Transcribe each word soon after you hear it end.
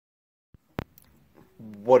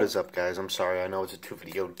What is up, guys? I'm sorry, I know it's a 2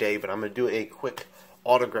 video day, but I'm going to do a quick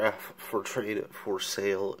autograph for trade for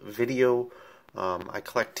sale video. I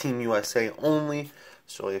collect Team USA only,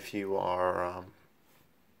 so if you are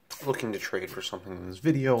looking to trade for something in this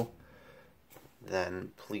video,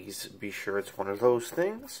 then please be sure it's one of those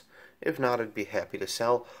things. If not, I'd be happy to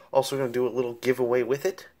sell. Also going to do a little giveaway with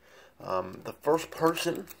it. The first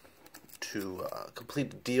person to complete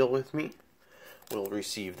the deal with me will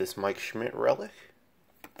receive this Mike Schmidt relic.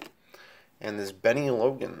 And this Benny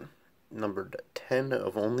Logan, numbered 10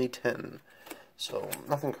 of only 10. So,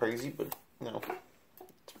 nothing crazy, but, you know,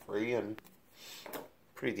 it's free and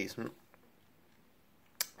pretty decent.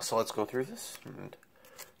 So let's go through this and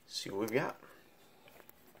see what we've got.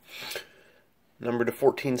 Number to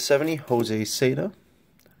 1470, Jose Seda,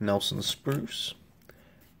 Nelson Spruce,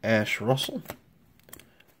 Ash Russell,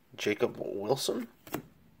 Jacob Wilson,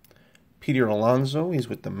 Peter Alonso, he's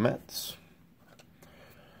with the Mets.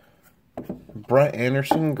 Brett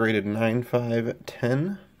Anderson, graded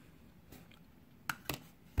 9/5/10.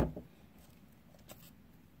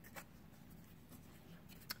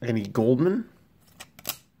 Eddie Goldman.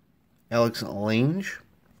 Alex Lange.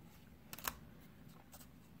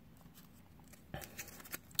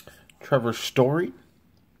 Trevor Story.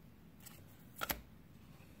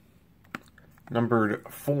 Numbered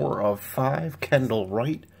 4/5, Kendall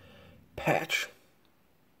Wright. Patch.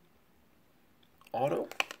 Auto.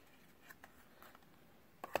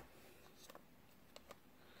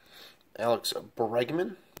 Alex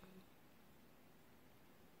Bregman.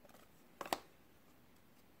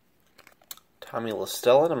 Tommy La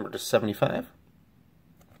Stella, number to 75.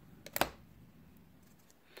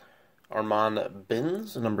 Armand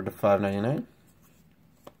Binns, number to 599.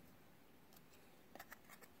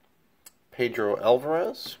 Pedro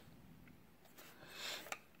Alvarez.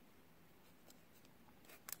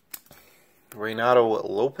 Renato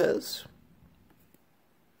Lopez.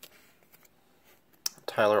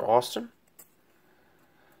 Tyler Austin.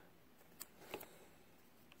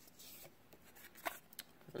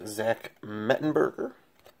 Zach Mettenberger.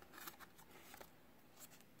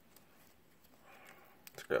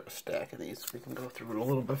 Let's grab a stack of these so we can go through it a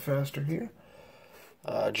little bit faster here.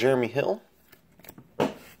 Jeremy Hill.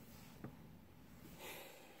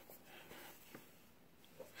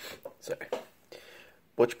 Sorry.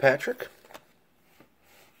 Butch Patrick.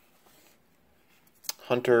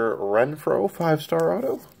 Hunter Renfroe, 5-star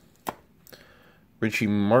auto. Richie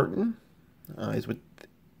Martin. He's with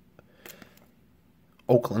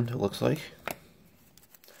Oakland, it looks like. I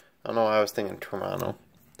don't know, I was thinking Toronto.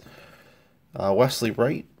 Wesley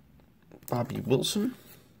Wright. Bobby Wilson.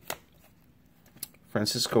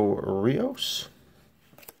 Francisco Rios.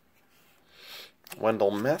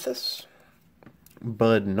 Wendell Mathis.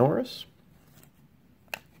 Bud Norris.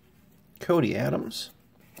 Cody Adams.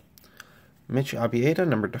 Mitch Abieta,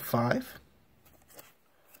 number to 5.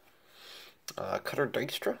 Cutter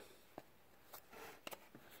Dykstra.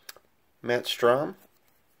 Matt Strom,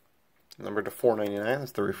 number to 499.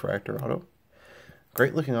 That's the refractor auto.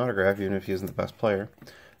 Great looking autograph, even if he isn't the best player.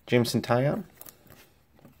 Jameson Taillon.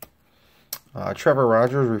 Trevor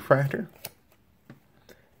Rogers, refractor.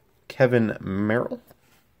 Kevin Merrill.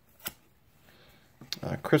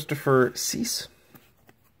 Christopher Cease.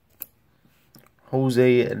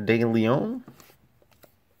 Jose De Leon.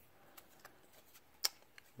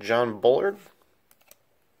 John Bullard.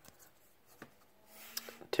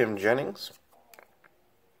 Tim Jennings.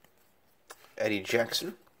 Eddie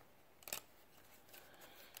Jackson.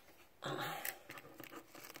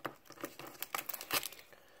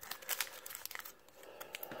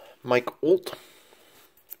 Mike Olt.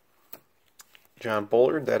 John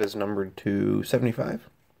Bullard, that is numbered to 75.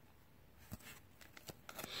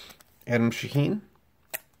 Adam Shaheen.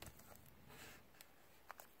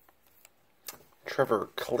 Trevor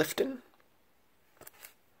Clifton.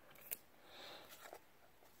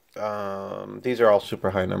 These are all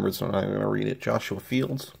super high numbers, so I'm not going to read it. Joshua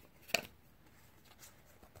Fields.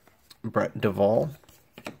 Brett Duvall.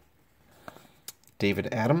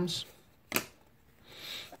 David Adams.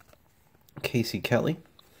 Casey Kelly.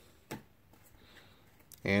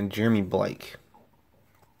 And Jeremy Blake.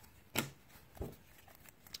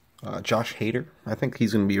 Josh Hader. I think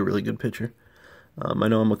he's going to be a really good pitcher. I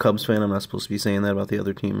know I'm a Cubs fan. I'm not supposed to be saying that about the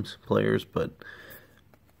other team's players, but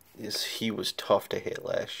he was tough to hit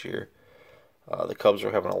last year. The Cubs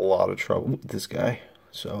are having a lot of trouble with this guy,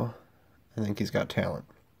 so I think he's got talent.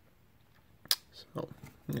 So,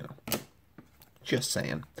 you know, just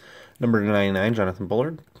saying. Number 99, Jonathan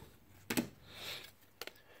Bullard.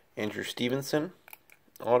 Andrew Stevenson,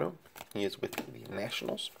 auto. He is with the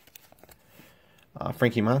Nationals.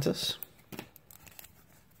 Frankie Montas.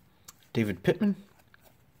 David Pittman.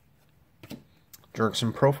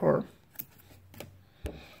 Jurickson Profar.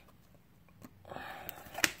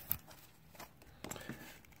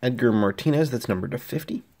 Edgar Martinez, that's numbered to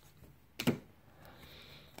 50.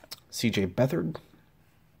 C.J. Beathard.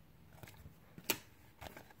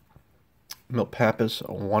 Milt Pappas,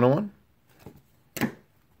 101.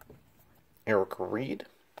 Eric Reed.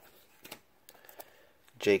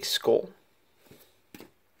 Jake Skoll.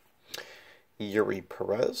 Yuri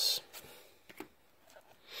Perez.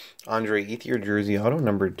 Andre Ethier, jersey auto,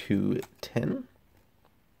 number 210.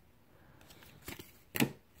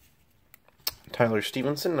 Tyler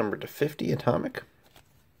Stevenson, numbered to 50, atomic.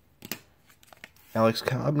 Alex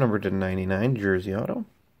Cobb, numbered to 99, jersey auto.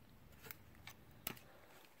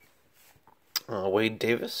 Wade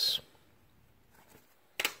Davis.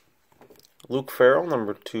 Luke Farrell,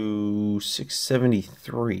 number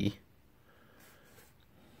 673.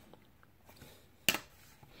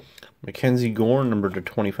 Mackenzie Gore, number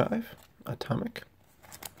 25, atomic.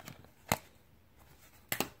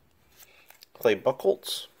 Clay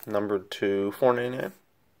Buchholz, numbered to 499.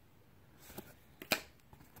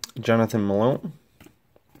 Jonathan Malone.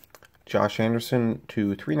 Josh Anderson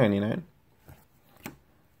to 399.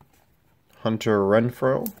 Hunter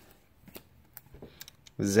Renfroe.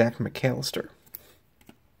 Zach McAllister.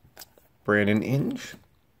 Brandon Inge.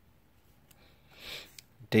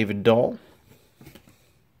 David Dahl.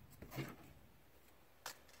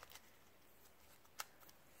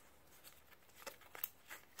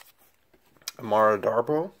 Amara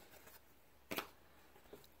Darboh,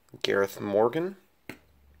 Gareth Morgan,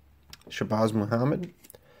 Shabazz Muhammad,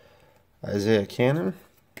 Isaiah Cannon,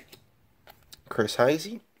 Chris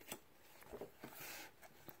Heisey,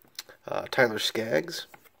 Tyler Skaggs,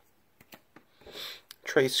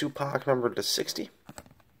 Trey Supak, numbered to 60,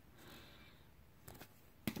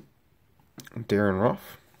 Darren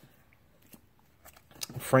Ruff,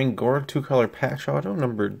 Frank Gore, two-color patch auto,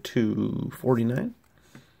 numbered to 49.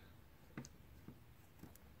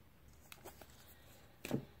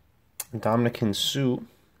 Dominican Sue,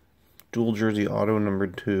 dual jersey auto,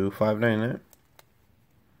 numbered to 599.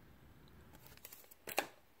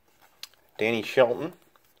 Danny Shelton,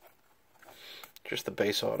 just the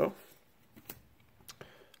base auto.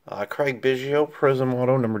 Craig Biggio, prism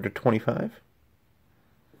auto, numbered to 25.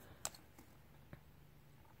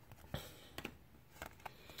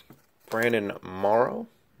 Brandon Morrow,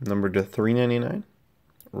 numbered to 399,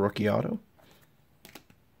 rookie auto.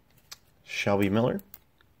 Shelby Miller.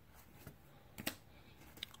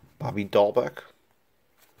 Bobby Dahlbeck.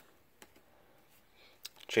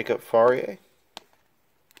 Jacob Faria.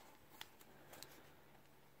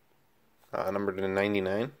 Numbered to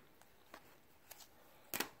 99.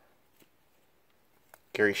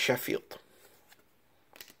 Gary Sheffield.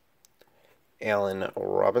 Allen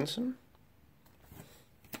Robinson.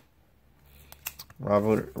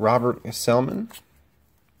 Robert Selman.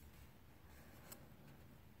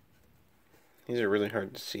 These are really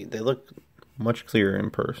hard to see. They look much clearer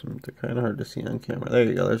in person. They're kind of hard to see on camera. There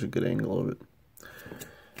you go. There's a good angle of it.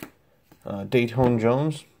 Dayton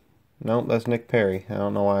Jones. Nope, that's Nick Perry. I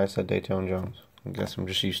don't know why I said Dayton Jones. I guess I'm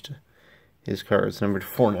just used to his cards. Numbered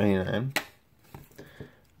 499.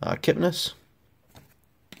 Kipnis.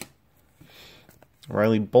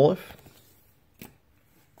 Riley Bulloff.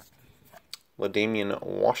 LaDamian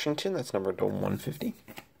Washington. That's numbered to 150.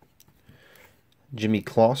 Jimmy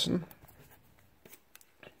Clausen.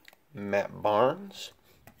 Matt Barnes.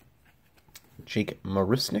 Jake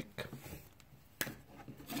Marisnick.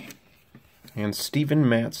 And Steven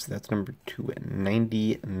Matz, that's number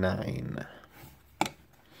 299.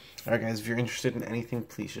 Alright guys, if you're interested in anything,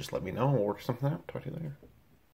 please just let me know. We'll work something out. Talk to you later.